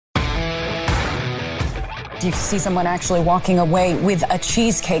You see someone actually walking away with a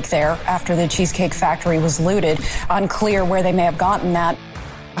cheesecake there after the Cheesecake Factory was looted. Unclear where they may have gotten that.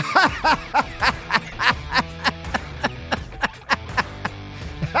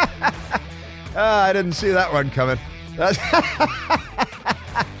 I didn't see that one coming.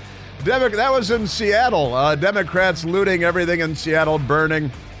 That was in Seattle. Democrats looting everything in Seattle, burning,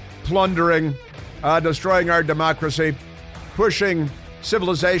 plundering, destroying our democracy, pushing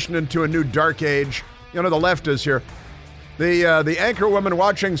civilization into a new dark age. You know, the left is here. The anchor woman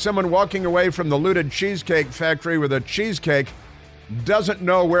watching someone walking away from the looted Cheesecake Factory with a cheesecake doesn't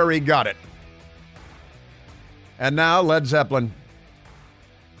know where he got it. And now Led Zeppelin.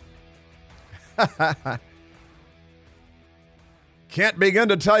 Can't begin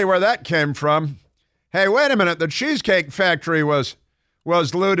to tell you where that came from. Hey, wait a minute. The Cheesecake Factory was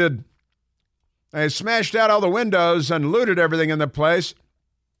looted. They smashed out all the windows and looted everything in the place.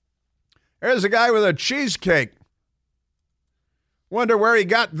 There's a guy with a cheesecake. Wonder where he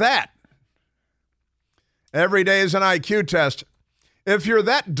got that. Every day is an IQ test. If you're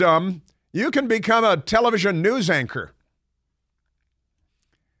that dumb, you can become a television news anchor.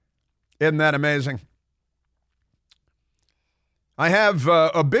 Isn't that amazing? I have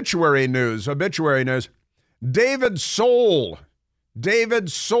obituary news. David Soul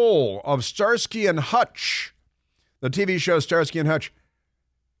of Starsky and Hutch, the TV show Starsky and Hutch,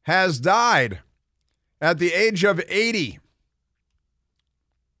 has died at the age of 80.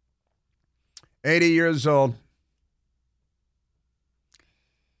 80 years old.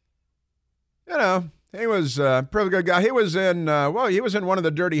 You know, he was a pretty good guy. He was in one of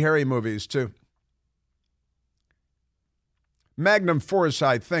the Dirty Harry movies, too. Magnum Force,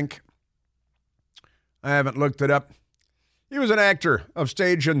 I think. I haven't looked it up. He was an actor of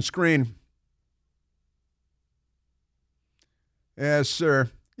stage and screen. Yes, sir.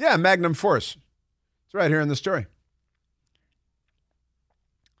 Yeah, Magnum Force. It's right here in the story.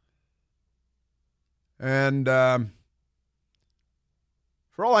 And for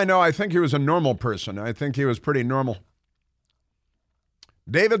all I know, I think he was a normal person. I think he was pretty normal.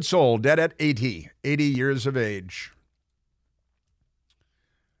 David Soul, dead at 80 years of age.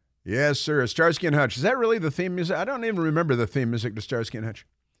 Yes, sir. Starsky and Hutch. Is that really the theme music? I don't even remember the theme music to Starsky and Hutch.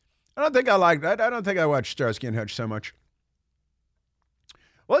 I don't think I like that. I don't think I watched Starsky and Hutch so much.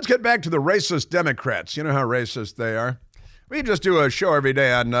 Well, let's get back to the racist Democrats. You know how racist they are. We just do a show every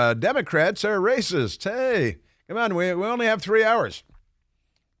day on Democrats are racist. Hey, come on. We only have 3 hours.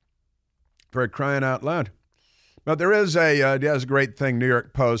 For crying out loud. But there is a great thing, New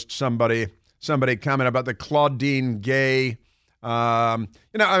York Post, somebody commented about the Claudine Gay.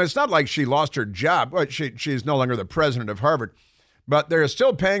 It's not like she lost her job. Well, she's no longer the president of Harvard. But they're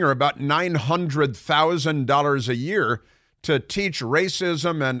still paying her about $900,000 a year to teach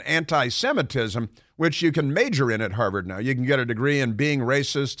racism and anti-Semitism, which you can major in at Harvard now. You can get a degree in being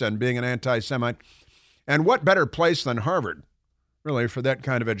racist and being an anti-Semite. And what better place than Harvard, really, for that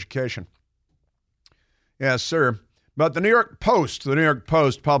kind of education? Yes, sir. But the New York Post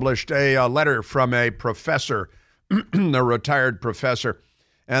published a letter from a professor, a retired professor.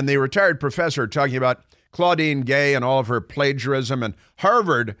 And the retired professor talking about Claudine Gay and all of her plagiarism. And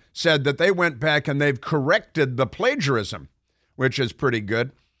Harvard said that they went back and they've corrected the plagiarism, which is pretty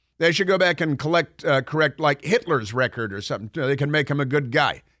good. They should go back and correct like Hitler's record or something. They can make him a good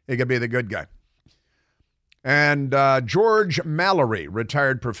guy. He could be the good guy. And George Mallory,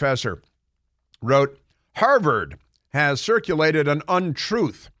 retired professor, wrote, Harvard has circulated an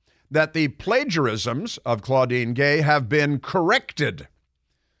untruth that the plagiarisms of Claudine Gay have been corrected.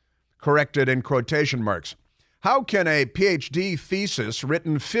 Corrected in quotation marks. How can a PhD thesis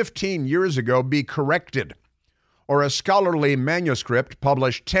written 15 years ago be corrected? Or a scholarly manuscript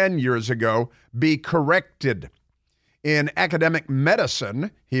published 10 years ago be corrected? In academic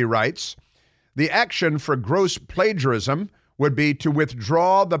medicine, he writes, the action for gross plagiarism would be to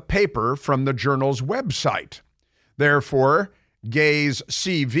withdraw the paper from the journal's website. Therefore, Gay's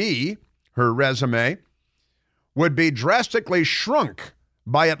CV, her resume, would be drastically shrunk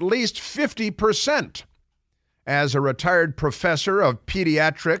by at least 50%. As a retired professor of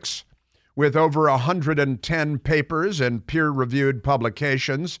pediatrics with over 110 papers and peer-reviewed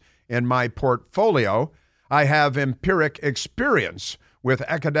publications in my portfolio, I have empiric experience with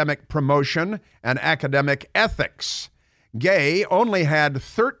academic promotion and academic ethics. Gay only had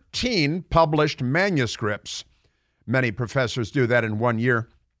 13 published manuscripts. Many professors do that in 1 year.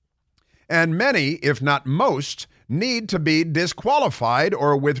 And many, if not most, need to be disqualified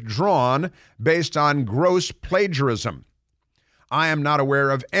or withdrawn based on gross plagiarism. I am not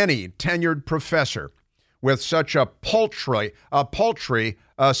aware of any tenured professor with such a paltry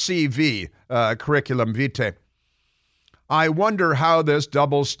CV, curriculum vitae. I wonder how this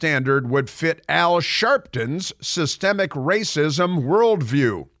double standard would fit Al Sharpton's systemic racism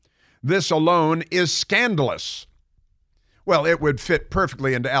worldview. This alone is scandalous. Well, it would fit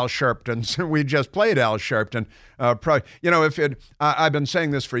perfectly into Al Sharpton's. We just played Al Sharpton. I've been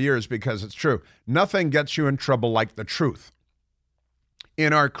saying this for years because it's true. Nothing gets you in trouble like the truth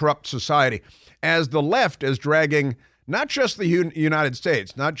in our corrupt society. As the left is dragging not just the United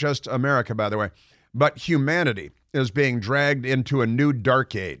States, not just America, by the way, but humanity is being dragged into a new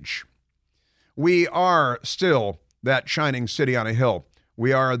dark age. We are still that shining city on a hill.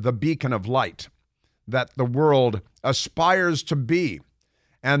 We are the beacon of light that the world aspires to be.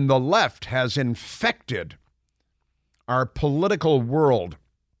 And the left has infected our political world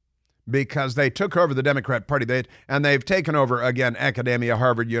because they took over the Democrat Party. They've taken over, again, academia,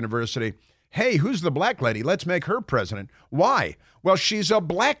 Harvard University. Hey, who's the black lady? Let's make her president. Why? Well, she's a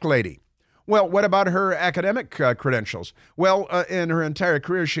black lady. Well, what about her academic credentials? Well, in her entire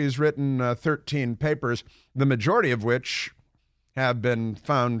career, she's written 13 papers, the majority of which have been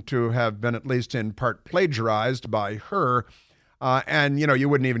found to have been at least in part plagiarized by her. And you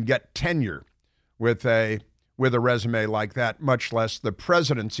wouldn't even get tenure with a resume like that, much less the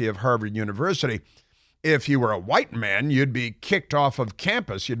presidency of Harvard University. If you were a white man, you'd be kicked off of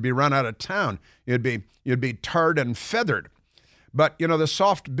campus. You'd be run out of town. You'd be tarred and feathered. But, the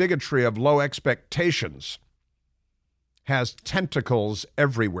soft bigotry of low expectations has tentacles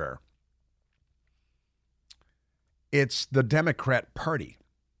everywhere. It's the Democrat Party.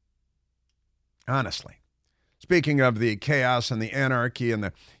 Honestly. Speaking of the chaos and the anarchy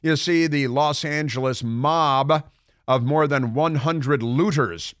you see the Los Angeles mob of more than 100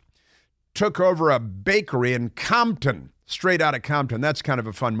 looters took over a bakery in Compton, straight out of Compton. That's kind of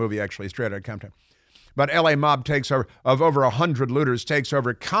a fun movie, actually, straight out of Compton. But LA mob of over 100 looters takes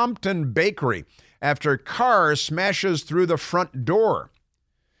over Compton Bakery after car smashes through the front door.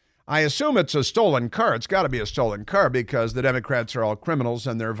 I assume it's a stolen car. It's got to be a stolen car because the Democrats are all criminals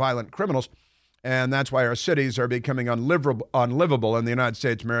and they're violent criminals. And that's why our cities are becoming unlivable and the United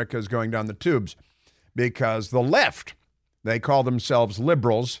States of America is going down the tubes. Because the left, they call themselves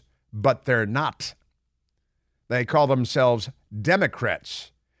liberals, but they're not. They call themselves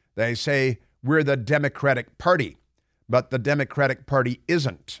Democrats. They say we're the Democratic Party, but the Democratic Party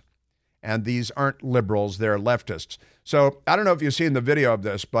isn't. And these aren't liberals, they're leftists. So I don't know if you've seen the video of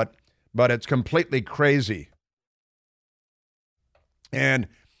this, but it's completely crazy. And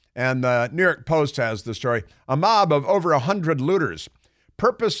the New York Post has the story. A mob of over 100 looters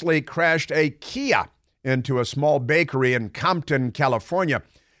purposely crashed a Kia into a small bakery in Compton, California,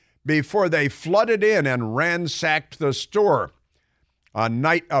 before they flooded in and ransacked the store. A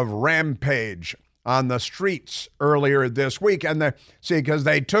night of rampage on the streets earlier this week. And because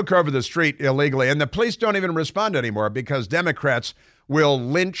they took over the street illegally, and the police don't even respond anymore because Democrats will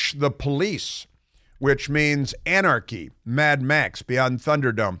lynch the police, which means anarchy, Mad Max, beyond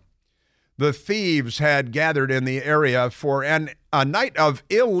Thunderdome. The thieves had gathered in the area for a night of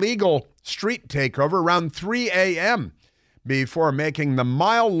illegal street takeover around 3 a.m. before making the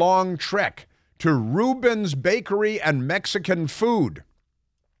mile-long trek to Reuben's Bakery and Mexican Food.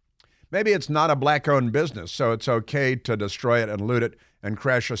 Maybe it's not a black-owned business, so it's okay to destroy it and loot it and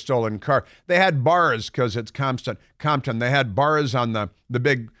crash a stolen car. They had bars because it's Compton. They had bars on the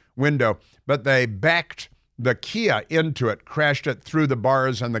big window, but they backed the Kia into it, crashed it through the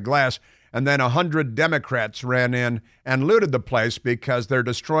bars and the glass, and then 100 Democrats ran in and looted the place because they're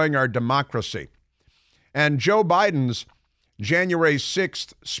destroying our democracy. And Joe Biden's January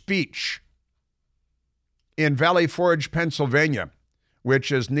 6th speech in Valley Forge, Pennsylvania,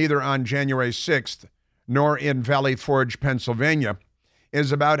 which is neither on January 6th nor in Valley Forge, Pennsylvania,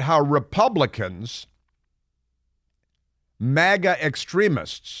 is about how Republicans, MAGA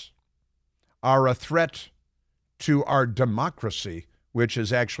extremists, are a threat to our democracy, which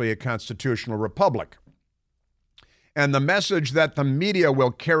is actually a constitutional republic. And the message that the media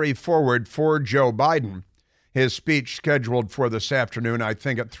will carry forward for Joe Biden, his speech scheduled for this afternoon, I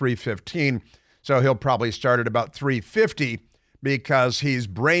think at 3:15, so he'll probably start at about 3:50 because he's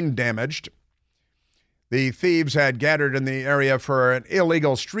brain damaged. The thieves had gathered in the area for an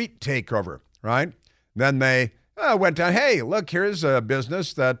illegal street takeover, right? Then they went down, hey, look, here's a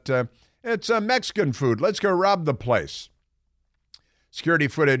business that it's a Mexican food. Let's go rob the place. Security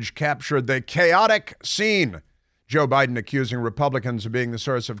footage captured the chaotic scene. Joe Biden accusing Republicans of being the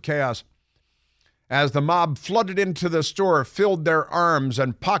source of chaos. As the mob flooded into the store, filled their arms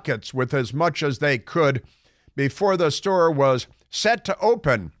and pockets with as much as they could before the store was set to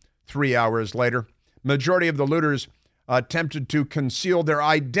open 3 hours later. Majority of the looters attempted to conceal their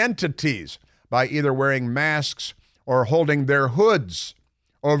identities by either wearing masks or holding their hoods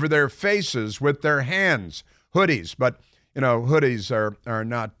over their faces with their hands. Hoodies, but, hoodies are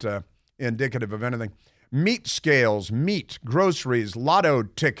not indicative of anything. Meat scales, meat, groceries, lotto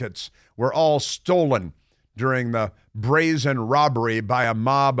tickets were all stolen during the brazen robbery by a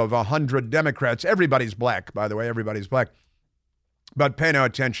mob of 100 Democrats. Everybody's black, by the way, everybody's black. But pay no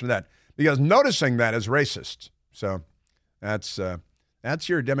attention to that, because noticing that is racist. So that's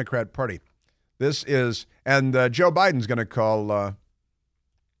your Democrat Party. This is, and Joe Biden's going to call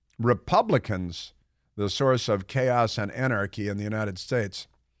Republicans the source of chaos and anarchy in the United States.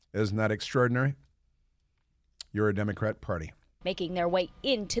 Isn't that extraordinary? You're a Democrat Party. Making their way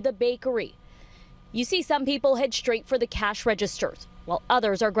into the bakery. You see some people head straight for the cash registers, while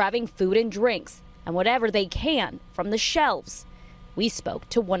others are grabbing food and drinks and whatever they can from the shelves. We spoke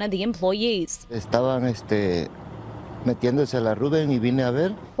to one of the employees. Metiéndose a la Rubén y vine a ver.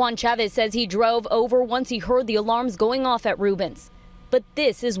 Juan Chavez says he drove over once he heard the alarms going off at Rubens. But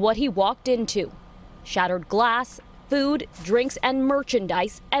this is what he walked into. Shattered glass, food, drinks, and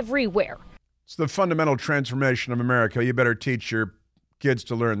merchandise everywhere. It's the fundamental transformation of America. You better teach your kids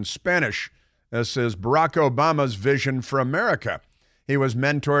to learn Spanish. This is Barack Obama's vision for America. He was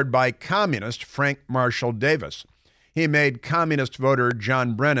mentored by communist Frank Marshall Davis. He made communist voter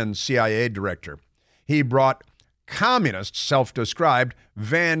John Brennan CIA director. He brought communist, self-described,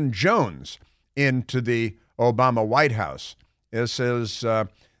 Van Jones into the Obama White House. This is,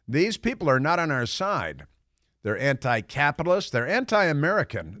 these people are not on our side. They're anti-capitalist, they're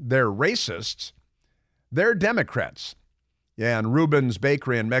anti-American, they're racists, they're Democrats. Yeah, and Reuben's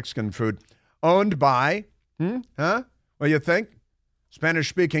Bakery and Mexican food, owned by, What do you think?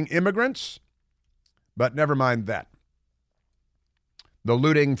 Spanish-speaking immigrants? But never mind that. The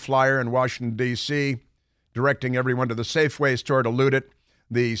looting flyer in Washington, D.C., directing everyone to the Safeway store to loot it.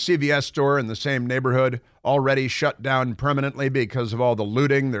 The CVS store in the same neighborhood already shut down permanently because of all the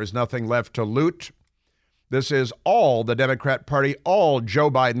looting. There's nothing left to loot. This is all the Democrat Party, all Joe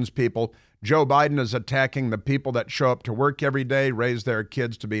Biden's people. Joe Biden is attacking the people that show up to work every day, raise their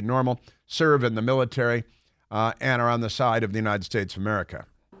kids to be normal, serve in the military, and are on the side of the United States of America.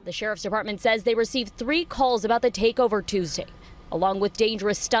 The Sheriff's Department says they received 3 calls about the takeover Tuesday. Along with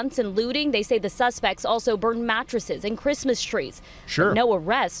dangerous stunts and looting, they say the suspects also burned mattresses and Christmas trees. Sure. But no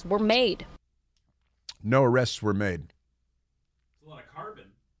arrests were made. No arrests were made. It's a lot of carbon.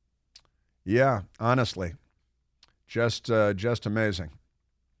 Yeah, honestly. Just amazing.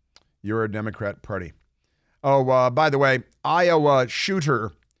 You're a Democrat Party. Oh, by the way, Iowa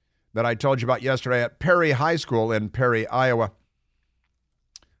shooter that I told you about yesterday at Perry High School in Perry, Iowa,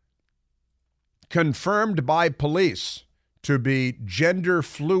 confirmed by police to be gender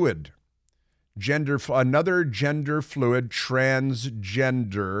fluid. Another gender fluid,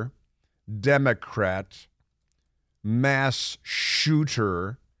 transgender, Democrat, mass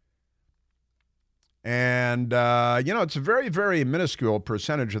shooter. And, it's a very, very minuscule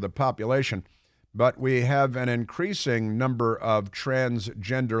percentage of the population, but we have an increasing number of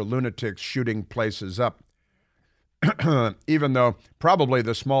transgender lunatics shooting places up, even though probably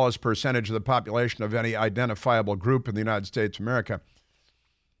the smallest percentage of the population of any identifiable group in the United States of America.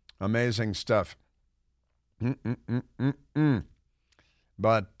 Amazing stuff.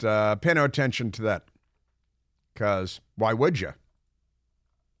 But pay no attention to that, because why would you?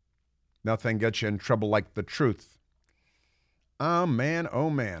 Nothing gets you in trouble like the truth. Oh, man. All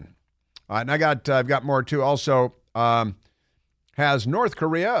right, and I've got more, too. Also, has North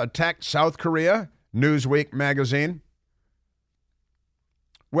Korea attacked South Korea? Newsweek magazine.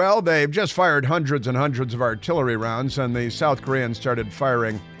 Well, they've just fired hundreds and hundreds of artillery rounds, and the South Koreans started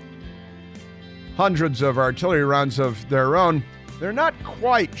firing hundreds of artillery rounds of their own. They're not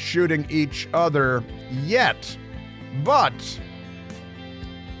quite shooting each other yet, but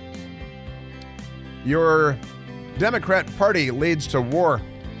your Democrat Party leads to war.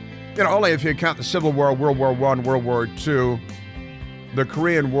 Only if you count the Civil War, World War I, World War II, the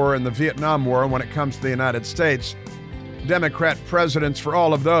Korean War, and the Vietnam War. When it comes to the United States, Democrat presidents for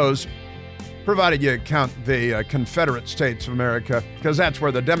all of those, provided you count the Confederate States of America, because that's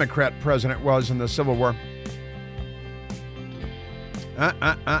where the Democrat president was in the Civil War.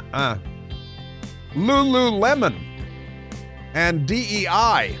 Lululemon and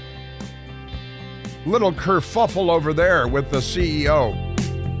DEI. Little kerfuffle over there with the CEO.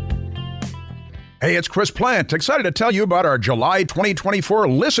 Hey, it's Chris Plant, excited to tell you about our July 2024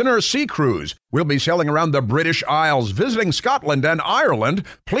 Listener Sea Cruise. We'll be sailing around the British Isles, visiting Scotland and Ireland.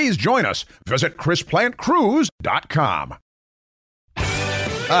 Please join us. Visit ChrisPlantCruise.com.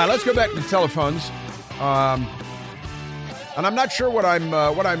 Let's go back to the telephones. And I'm not sure what I'm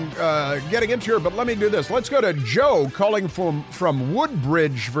getting into here, but let me do this. Let's go to Joe calling from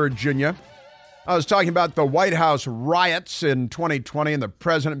Woodbridge, Virginia. I was talking about the White House riots in 2020 and the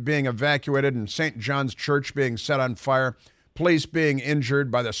president being evacuated and St. John's Church being set on fire, police being injured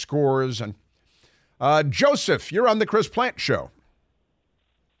by the scores. And Joseph, you're on the Chris Plant Show.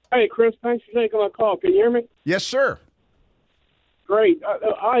 Hey, Chris, thanks for taking my call. Can you hear me? Yes, sir. Great.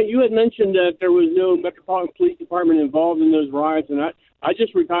 You had mentioned that there was no Metropolitan Police Department involved in those riots, and I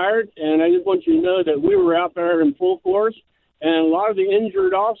just retired, and I just want you to know that we were out there in full force, and a lot of the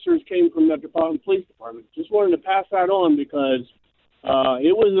injured officers came from Metropolitan Police Department. Just wanted to pass that on because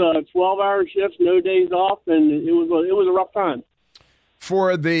it was 12-hour shifts, no days off, and it was a rough time.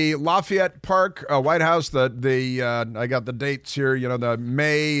 For the Lafayette Park White House, I got the dates here. You know, the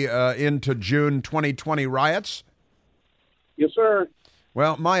May into June 2020 riots. Yes, sir.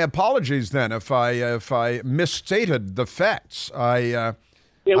 Well, my apologies then if I misstated the facts. We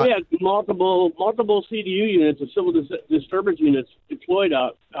had multiple CDU units, civil disturbance units deployed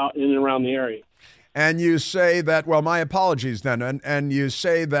out in and around the area. And you say that, well, my apologies then, and you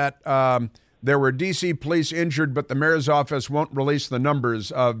say that there were D.C. police injured, but the mayor's office won't release the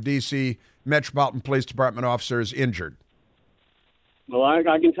numbers of D.C. Metropolitan Police Department officers injured. Well, I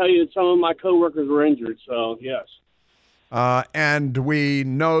can tell you that some of my coworkers were injured, so yes. And we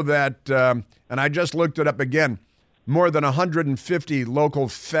know that, and I just looked it up again, more than 150 local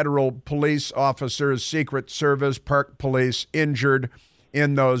federal police officers, Secret Service, Park Police injured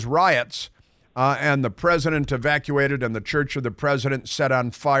in those riots. And the president evacuated and the Church of the President set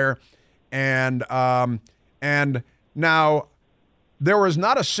on fire. And now there was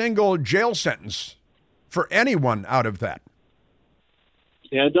not a single jail sentence for anyone out of that.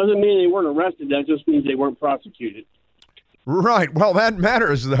 Yeah, it doesn't mean they weren't arrested. That just means they weren't prosecuted. Right. Well, that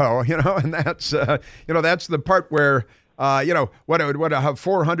matters, though, and that's, that's the part where, what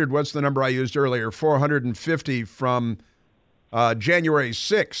 400, what's the number I used earlier? 450 from January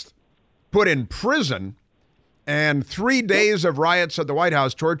 6th put in prison, and 3 days of riots at the White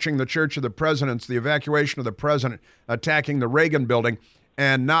House, torching the Church of the Presidents, the evacuation of the president, attacking the Reagan building,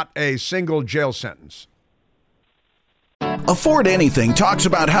 and not a single jail sentence. Afford Anything talks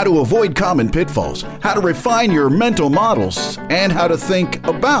about how to avoid common pitfalls, how to refine your mental models, and how to think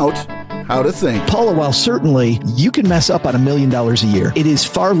about how to think. Paula, while certainly you can mess up on $1 million a year, it is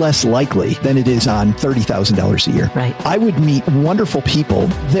far less likely than it is on $30,000 a year. Right. I would meet wonderful people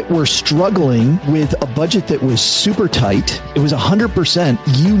that were struggling with a budget that was super tight. It was 100%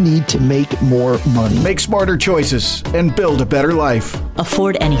 you need to make more money. Make smarter choices and build a better life.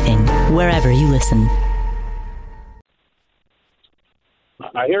 Afford Anything, wherever you listen.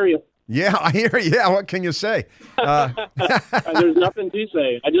 I hear you. Yeah, I hear you. Yeah, what can you say? There's nothing to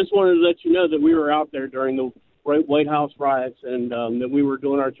say. I just wanted to let you know that we were out there during the White House riots and that we were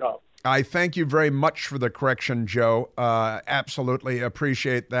doing our job. I thank you very much for the correction, Joe. Absolutely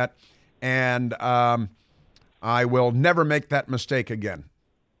appreciate that. And I will never make that mistake again.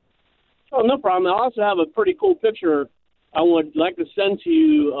 Oh, no problem. I also have a pretty cool picture I would like to send to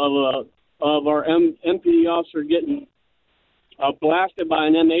you of our MPD officer getting blasted by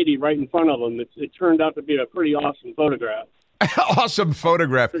an M80 right in front of him. It turned out to be a pretty awesome photograph. Awesome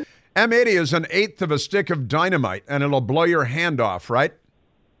photograph. M80 is an eighth of a stick of dynamite, and it'll blow your hand off, right?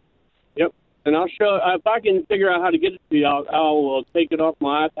 Yep. And I'll show, if I can figure out how to get it to you, I'll take it off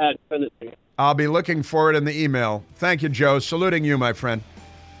my iPad and send it to you. I'll be looking for it in the email. Thank you, Joe. Saluting you, my friend.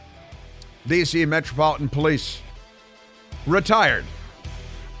 D.C. Metropolitan Police. Retired.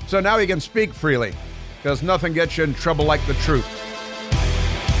 So now he can speak freely, because nothing gets you in trouble like the truth.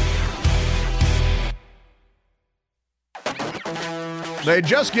 They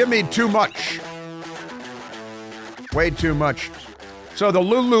just give me too much. Way too much. So the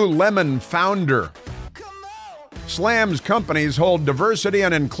Lululemon founder slams companies' whole diversity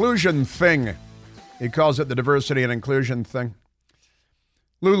and inclusion thing. He calls it the diversity and inclusion thing.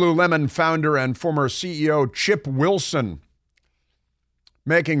 Lululemon founder and former CEO Chip Wilson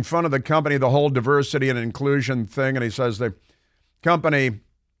making fun of the company, the whole diversity and inclusion thing. And he says the company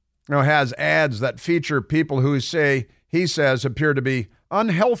has ads that feature people who he says appear to be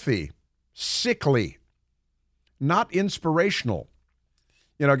unhealthy, sickly, not inspirational.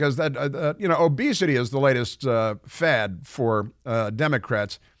 Because obesity is the latest fad for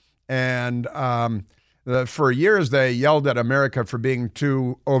Democrats. And for years, they yelled at America for being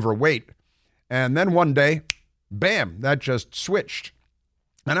too overweight. And then one day, bam, that just switched.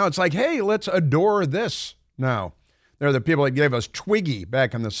 And now it's like, hey, let's adore this now. They're the people that gave us Twiggy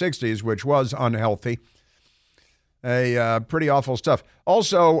back in the 60s, which was unhealthy. Pretty awful stuff.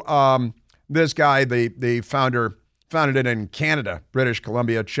 Also, This guy, the founder, founded it in Canada, British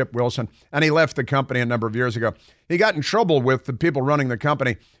Columbia, Chip Wilson, and he left the company a number of years ago. He got in trouble with the people running the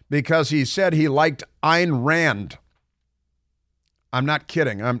company because he said he liked Ayn Rand. I'm not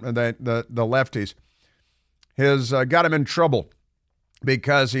kidding. The lefties. Got him in trouble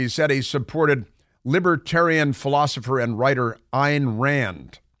because he said he supported libertarian philosopher and writer Ayn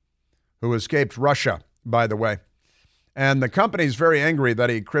Rand, who escaped Russia, by the way. And the company's very angry that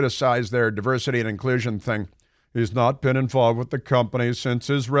he criticized their diversity and inclusion thing. He's not been involved with the company since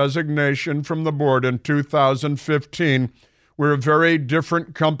his resignation from the board in 2015. We're a very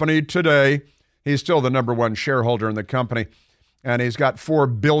different company today. He's still the number one shareholder in the company, and he's got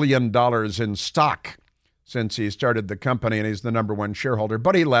 $4 billion in stock since he started the company, and he's the number one shareholder.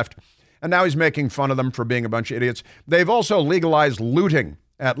 But he left, and now he's making fun of them for being a bunch of idiots. They've also legalized looting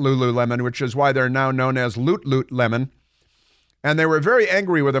at Lululemon, which is why they're now known as Loot Lemon. And they were very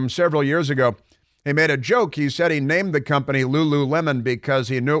angry with him several years ago. He made a joke. He said he named the company Lululemon because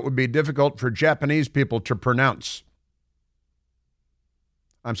he knew it would be difficult for Japanese people to pronounce.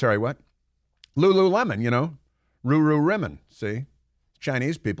 I'm sorry, what? Lululemon, you know. Ruru-Rimmon, see?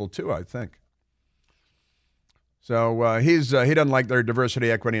 Chinese people too, I think. So he doesn't like their diversity,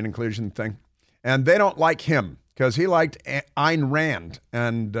 equity, and inclusion thing. And they don't like him because he liked Ayn Rand,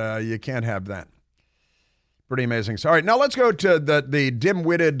 and you can't have that. Pretty amazing. So, all right, now let's go to the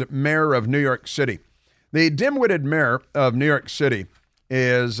dim-witted mayor of New York City. The dim-witted mayor of New York City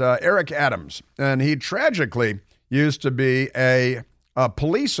is Eric Adams, and he tragically used to be a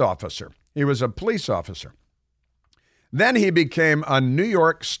police officer. He was a police officer. Then he became a New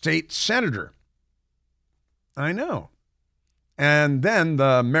York state senator. I know. And then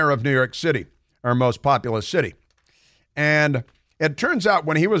the mayor of New York City, our most populous city. And it turns out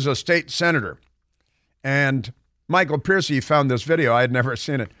when he was a state senator, and Michael Piercy found this video. I had never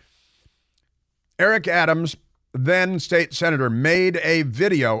seen it. Eric Adams, then state senator, made a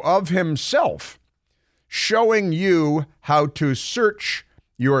video of himself showing you how to search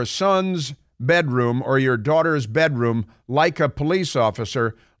your son's bedroom or your daughter's bedroom like a police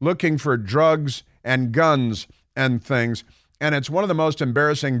officer looking for drugs and guns and things. And it's one of the most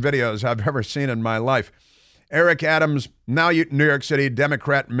embarrassing videos I've ever seen in my life. Eric Adams, now New York City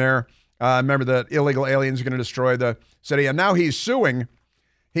Democrat mayor. Remember the illegal aliens are going to destroy the city. And now he's suing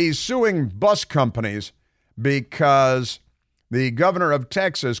bus companies because the governor of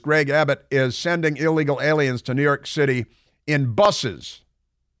Texas, Greg Abbott, is sending illegal aliens to New York City in buses.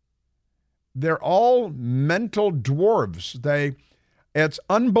 They're all mental dwarves. It's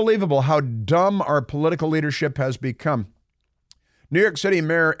unbelievable how dumb our political leadership has become. New York City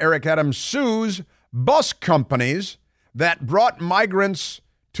Mayor Eric Adams sues bus companies that brought migrants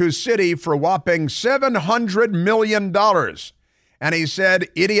to city for a whopping $700 million. And he said,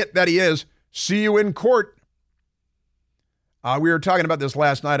 idiot that he is, see you in court. We were talking about this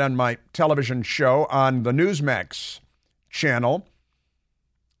last night on my television show on the Newsmax channel.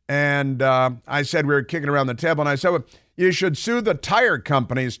 And I said, we were kicking around the table, and I said, well, you should sue the tire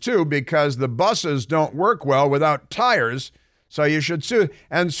companies too, because the buses don't work well without tires. So you should sue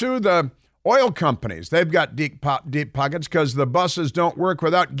the oil companies. They've got deep pockets because the buses don't work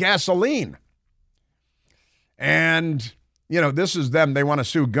without gasoline. And, you know, this is them. They want to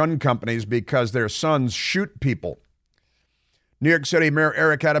sue gun companies because their sons shoot people. New York City Mayor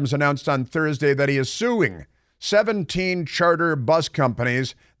Eric Adams announced on Thursday that he is suing 17 charter bus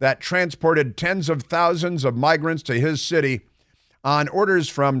companies that transported tens of thousands of migrants to his city on orders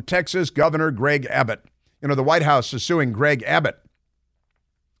from Texas Governor Greg Abbott. You know, the White House is suing Greg Abbott.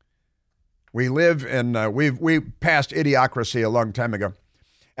 We live in, we passed idiocracy a long time ago.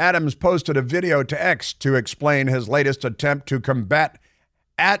 Adams posted a video to X to explain his latest attempt to combat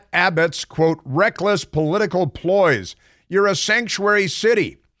at Abbott's, quote, reckless political ploys. You're a sanctuary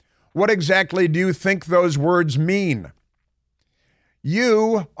city. What exactly do you think those words mean?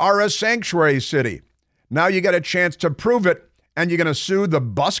 You are a sanctuary city. Now you get a chance to prove it, and you're going to sue the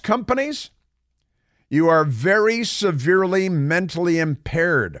bus companies? You are very severely mentally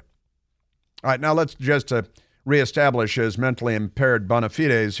impaired. All right, now let's just reestablish his mentally impaired bona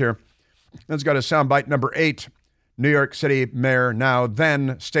fides here. Let's go to soundbite number 8. New York City Mayor, now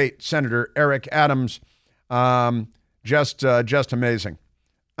then State Senator Eric Adams. Just amazing.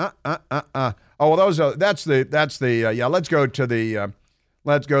 Oh, well, that's the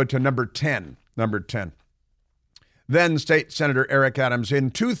let's go to number 10. Number 10. Then State Senator Eric Adams in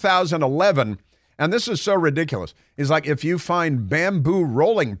 2011, and this is so ridiculous. He's like, if you find bamboo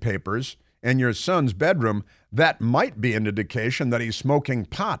rolling papers in your son's bedroom, that might be an indication that he's smoking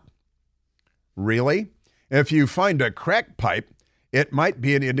pot. Really? If you find a crack pipe it might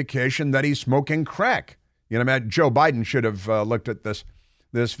be an indication that he's smoking crack. You know, man, Joe Biden should have looked at this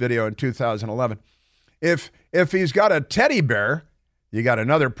video in 2011. If he's got a teddy bear, you got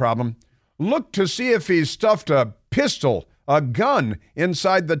another problem. Look to see if he's stuffed a pistol, a gun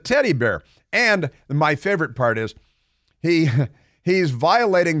inside the teddy bear. And my favorite part is he's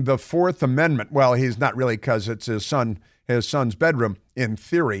violating the Fourth Amendment. Well, he's not really, because it's his son's bedroom in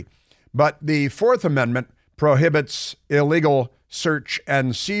theory. But the Fourth Amendment prohibits illegal search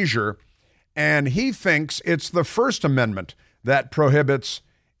and seizure, and he thinks it's the First Amendment that prohibits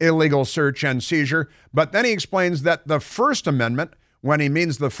illegal search and seizure. But then he explains that the First Amendment, when he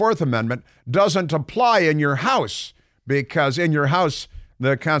means the Fourth Amendment, doesn't apply in your house, because in your house,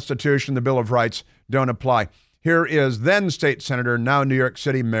 the Constitution, the Bill of Rights don't apply. Here is then State Senator, now New York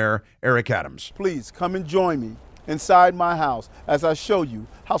City Mayor, Eric Adams. Please come and join me inside my house as I show you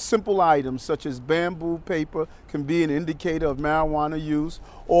how simple items such as bamboo paper can be an indicator of marijuana use,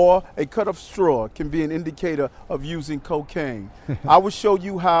 or a cut of straw can be an indicator of using cocaine. I will show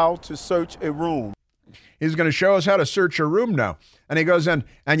you how to search a room. He's going to show us how to search a room now. And he goes in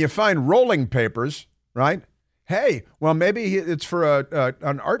and you find rolling papers, right? Hey, well, maybe it's for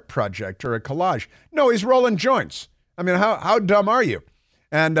an art project or a collage. No, he's rolling joints. I mean, how dumb are you?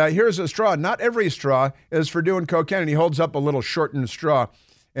 And here's a straw. Not every straw is for doing cocaine. And he holds up a little shortened straw.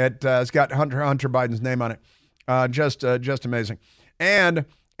 It's got Hunter Biden's name on it. Just amazing. And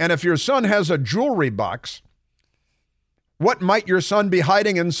if your son has a jewelry box, what might your son be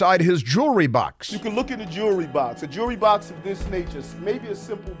hiding inside his jewelry box? You can look at a jewelry box. A jewelry box of this nature, maybe a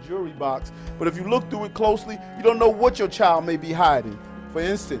simple jewelry box, but if you look through it closely, you don't know what your child may be hiding. For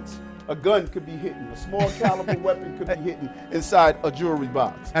instance, a gun could be hidden. A small caliber weapon could be hidden inside a jewelry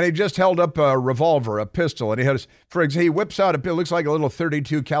box. And he just held up a revolver, a pistol, and he whips out it looks like a little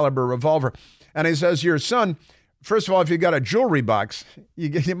 .32 caliber revolver, and he says, "Your son, first of all, if you got a jewelry box,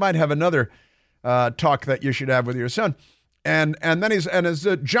 you might have another talk that you should have with your son." And then it's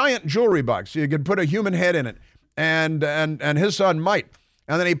a giant jewelry box. So you could put a human head in it, and his son might.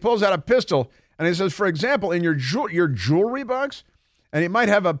 And then he pulls out a pistol, and he says, for example, in your jewelry box, and he might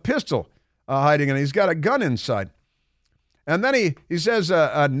have a pistol hiding, and he's got a gun inside. And then he says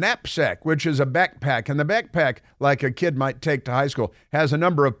a knapsack, which is a backpack, and the backpack, like a kid might take to high school, has a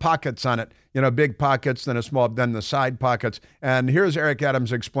number of pockets on it. You know, big pockets, then the side pockets. And here's Eric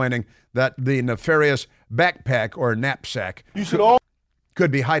Adams explaining that the nefarious backpack or knapsack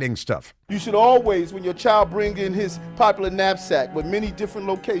could be hiding stuff. You should always, when your child brings in his popular knapsack with many different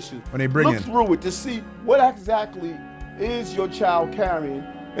locations, look through it to see what exactly is your child carrying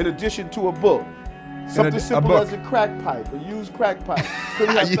in addition to a book. Something simple as a crack pipe, a used crack pipe.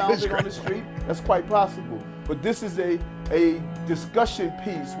 Could he have found it on the street? That's quite possible. But this is a discussion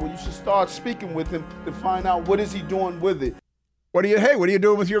piece where you should start speaking with him to find out what is he doing with it. What are you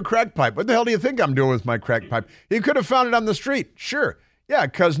doing with your crack pipe? What the hell do you think I'm doing with my crack pipe? He could have found it on the street. Sure. Yeah,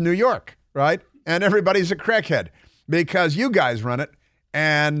 because New York, right? And everybody's a crackhead because you guys run it.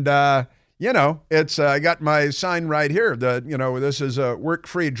 And, it's, I got my sign right here. This is a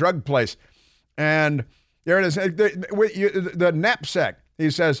work-free drug place. And there it is. The knapsack,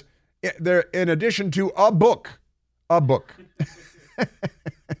 he says, there, in addition to a book.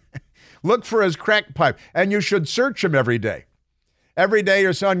 Look for his crack pipe, and you should search him every day. Every day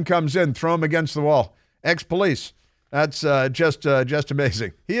your son comes in, throw him against the wall. Ex-police. That's just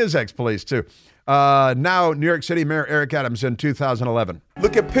amazing. He is ex-police, too. Now, New York City Mayor Eric Adams in 2011.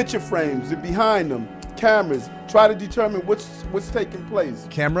 Look at picture frames and behind them, cameras. Try to determine what's taking place.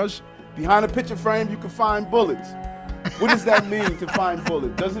 Cameras? Behind a picture frame, you can find bullets. What does that mean to find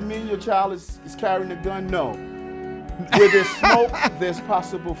bullets? Does it mean your child is carrying a gun? No. Where there's smoke, there's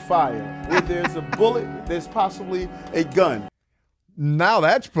possible fire. Where there's a bullet, there's possibly a gun. Now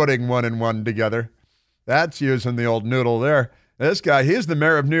that's putting one and one together. That's using the old noodle there. This guy, he's the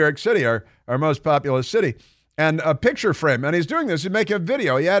mayor of New York City, our most populous city. And a picture frame, and he's doing this. He's making a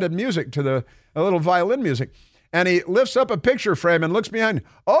video. He added music to a little violin music. And he lifts up a picture frame and looks behind.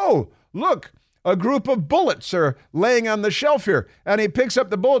 Oh, look, a group of bullets are laying on the shelf here. And he picks up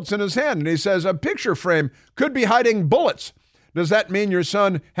the bullets in his hand and he says, a picture frame could be hiding bullets. Does that mean your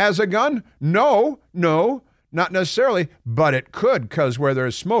son has a gun? No, not necessarily, but it could, because where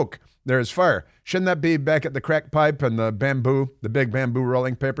there's smoke, there's fire. Shouldn't that be back at the crack pipe and the big bamboo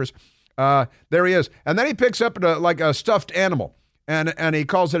rolling papers? There he is. And then he picks up a stuffed animal. And he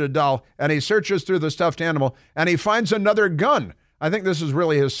calls it a doll, and he searches through the stuffed animal, and he finds another gun. I think this is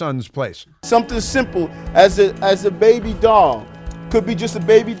really his son's place. Something simple as a baby doll. Could be just a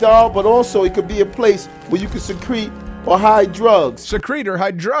baby doll, but also it could be a place where you can secrete or hide drugs. Secrete or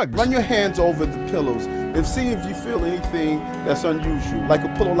hide drugs. Run your hands over the pillows. and see if you feel anything that's unusual. Like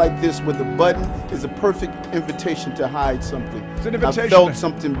a pillow like this where the button is a perfect invitation to hide something. It's an invitation. I felt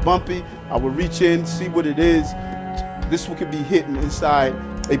something bumpy. I would reach in, see what it is. This one could be hidden inside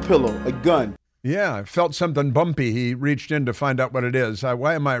a pillow, a gun. Yeah, I felt something bumpy. He reached in to find out what it is.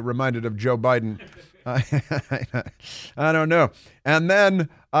 Why am I reminded of Joe Biden? I don't know. And then,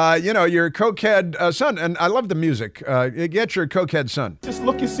 your cokehead son, and I love the music. Get your cokehead son. Just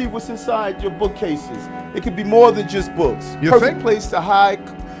look and see what's inside your bookcases. It could be more than just books. You Perfect think? place to hide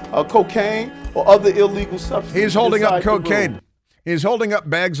cocaine or other illegal substances. He's holding up inside the cocaine. room. He's holding up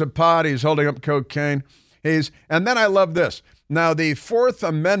bags of pot. He's holding up cocaine. And then I love this. Now, the Fourth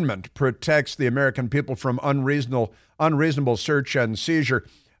Amendment protects the American people from unreasonable search and seizure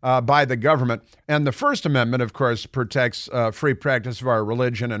by the government. And the First Amendment, of course, protects free practice of our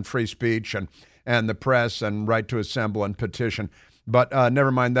religion and free speech and the press and right to assemble and petition. But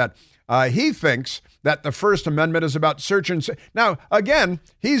never mind that. He thinks that the First Amendment is about search and seizure. Now, again,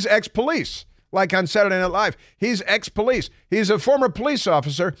 he's ex-police. Like on Saturday Night Live, he's ex-police. He's a former police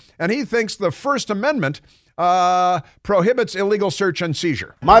officer, and he thinks the First Amendment prohibits illegal search and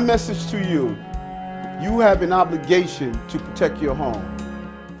seizure. My message to you, you have an obligation to protect your home.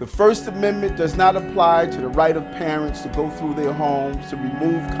 The First Amendment does not apply to the right of parents to go through their homes to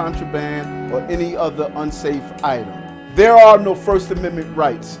remove contraband or any other unsafe item. There are no First Amendment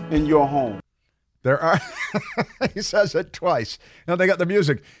rights in your home. There are, he says it twice. Now they got the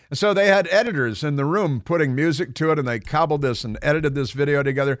music. So they had editors in the room putting music to it, and they cobbled this and edited this video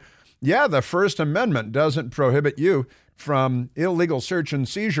together. Yeah, the First Amendment doesn't prohibit you from illegal search and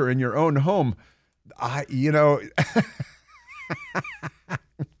seizure in your own home.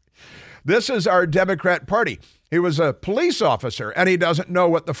 This is our Democrat Party. He was a police officer, and he doesn't know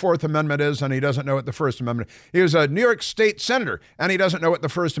what the Fourth Amendment is, and he doesn't know what the First Amendment is. He was a New York State senator, and he doesn't know what the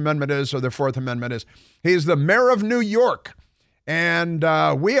First Amendment is or the Fourth Amendment is. He's the mayor of New York, and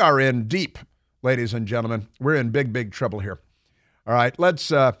we are in deep, ladies and gentlemen. We're in big, big trouble here. All right,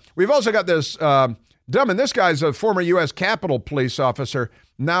 we've also got this, and this guy's a former U.S. Capitol Police officer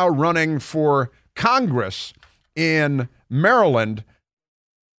now running for Congress in Maryland.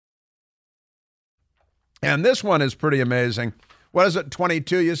 And this one is pretty amazing. What is it,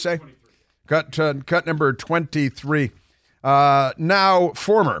 22, you say? 23. Cut number 23. Now,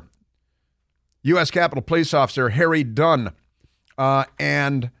 former U.S. Capitol Police officer Harry Dunn,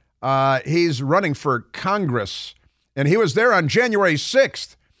 and he's running for Congress. And he was there on January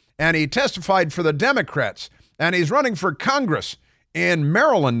 6th, and he testified for the Democrats. And he's running for Congress in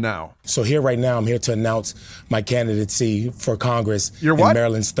Maryland now. So here right now, I'm here to announce my candidacy for Congress in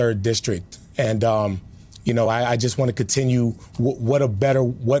Maryland's 3rd District. And, I just want to continue. What better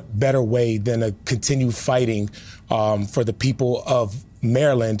way than to continue fighting for the people of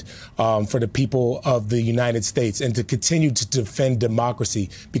Maryland, for the people of the United States, and to continue to defend democracy.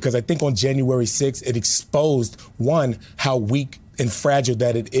 Because I think on January 6th, it exposed, one, how weak and fragile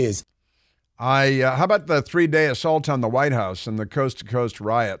that it is. How about the 3-day assault on the White House and the coast-to-coast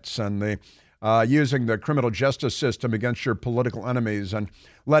riots and the using the criminal justice system against your political enemies and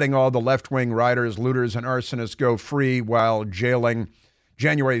letting all the left-wing rioters, looters, and arsonists go free while jailing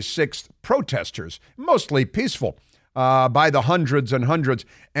January 6th protesters, mostly peaceful, by the hundreds and hundreds.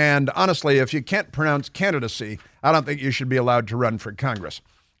 And honestly, if you can't pronounce candidacy, I don't think you should be allowed to run for Congress.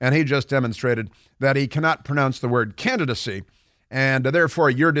 And he just demonstrated that he cannot pronounce the word candidacy, and therefore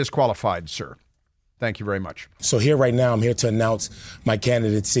you're disqualified, sir. Thank you very much. So here right now, I'm here to announce my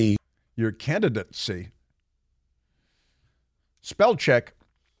candidacy. Your candidacy. Spell check.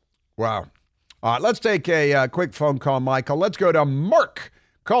 Wow. All right, let's take a quick phone call, Michael. Let's go to Mark,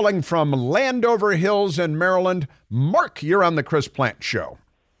 calling from Landover Hills in Maryland. Mark, you're on the Chris Plante Show.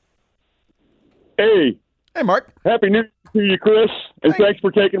 Hey. Hey, Mark. Happy New Year to you, Chris, and thanks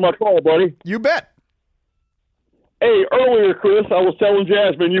for taking my call, buddy. You bet. Hey, earlier, Chris, I was telling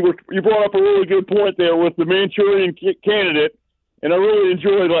Jasmine you brought up a really good point there with the Manchurian candidate, and I really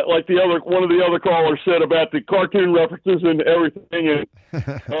enjoyed like one of the other callers said about the cartoon references and everything.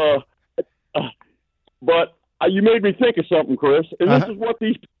 And but you made me think of something, Chris, and this is what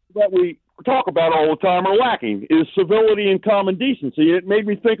these people that we talk about all the time are lacking: is civility and common decency. It made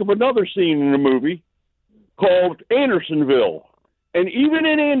me think of another scene in a movie called Andersonville. And even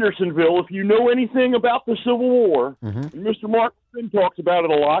in Andersonville, if you know anything about the Civil War, and Mr. Mark Finn talks about it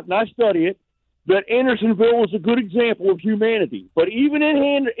a lot, and I study it, that Andersonville is a good example of humanity. But even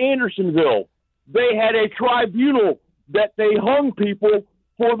in Andersonville, they had a tribunal that they hung people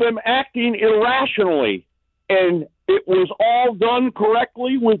for them acting irrationally. And it was all done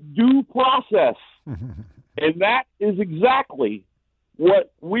correctly with due process. And that is exactly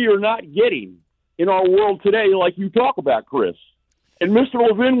what we are not getting in our world today, like you talk about, Chris. And Mr.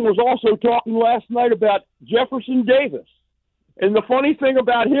 Levin was also talking last night about Jefferson Davis. And the funny thing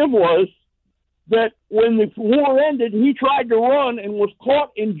about him was that when the war ended, he tried to run and was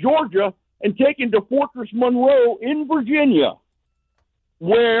caught in Georgia and taken to Fortress Monroe in Virginia,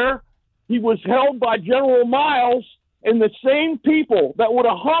 where he was held by General Miles, and the same people that would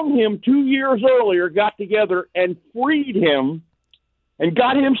have hung him 2 years earlier got together and freed him and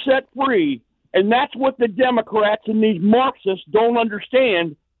got him set free. And that's what the Democrats and these Marxists don't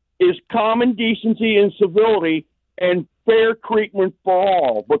understand, is common decency and civility and fair treatment for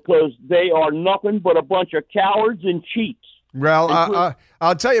all, because they are nothing but a bunch of cowards and cheats. Well,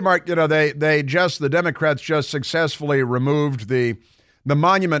 I'll tell you, Mark, the Democrats just successfully removed the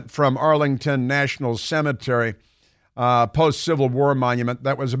monument from Arlington National Cemetery, post-Civil War monument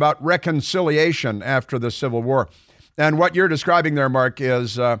that was about reconciliation after the Civil War. And what you're describing there, Mark,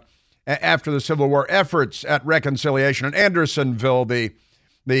 is after the Civil War efforts at reconciliation. In Andersonville,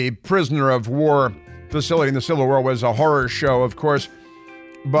 the prisoner of war facility in the Civil War was a horror show, of course.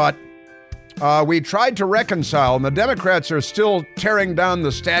 But we tried to reconcile, and the Democrats are still tearing down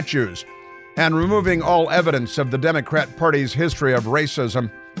the statues and removing all evidence of the Democrat Party's history of racism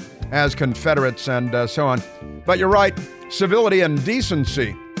as Confederates and so on. But you're right, civility and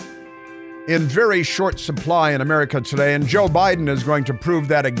decency in very short supply in America today, and Joe Biden is going to prove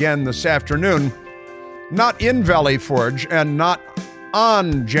that again this afternoon, not in Valley Forge and not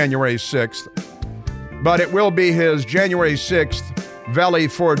on January 6th, but it will be his January 6th Valley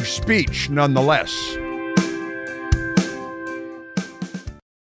Forge speech nonetheless.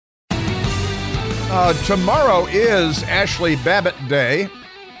 Tomorrow is Ashley Babbitt Day,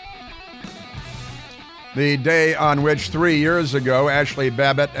 the day on which 3 years ago, Ashley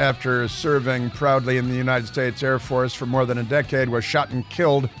Babbitt, after serving proudly in the United States Air Force for more than a decade, was shot and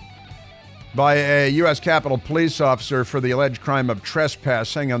killed by a U.S. Capitol police officer for the alleged crime of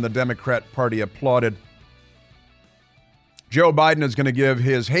trespassing, and the Democrat Party applauded. Joe Biden is going to give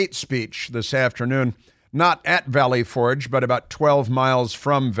his hate speech this afternoon, not at Valley Forge, but about 12 miles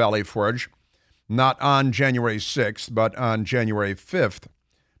from Valley Forge. Not on January 6th, but on January 5th.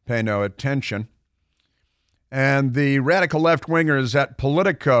 Pay no attention. And the radical left-wingers at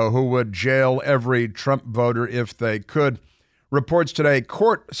Politico, who would jail every Trump voter if they could, reports today,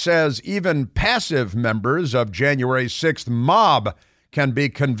 court says even passive members of January 6th mob can be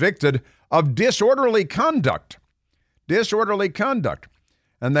convicted of disorderly conduct. Disorderly conduct.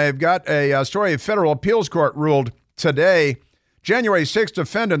 And they've got a story. Federal appeals court ruled today January 6th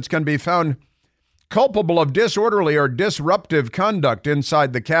defendants can be found culpable of disorderly or disruptive conduct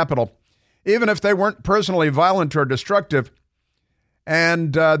inside the Capitol, even if they weren't personally violent or destructive.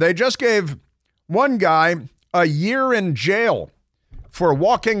 And they just gave one guy a year in jail for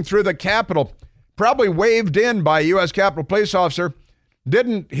walking through the Capitol, probably waved in by a U.S. Capitol police officer,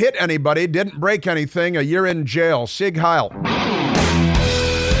 didn't hit anybody, didn't break anything, a year in jail. Sieg Heil.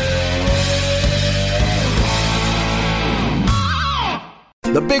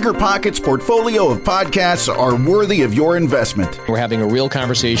 The Bigger Pockets portfolio of podcasts are worthy of your investment. We're having a real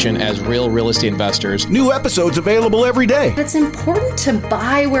conversation as real estate investors. New episodes available every day. It's important to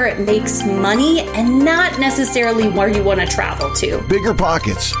buy where it makes money and not necessarily where you want to travel to. Bigger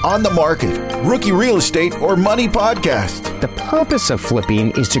Pockets, On the Market, Rookie Real Estate, or Money Podcast. The purpose of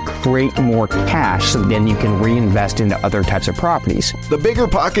flipping is to create more cash so then you can reinvest into other types of properties. The Bigger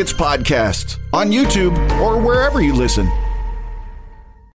Pockets Podcast on YouTube or wherever you listen.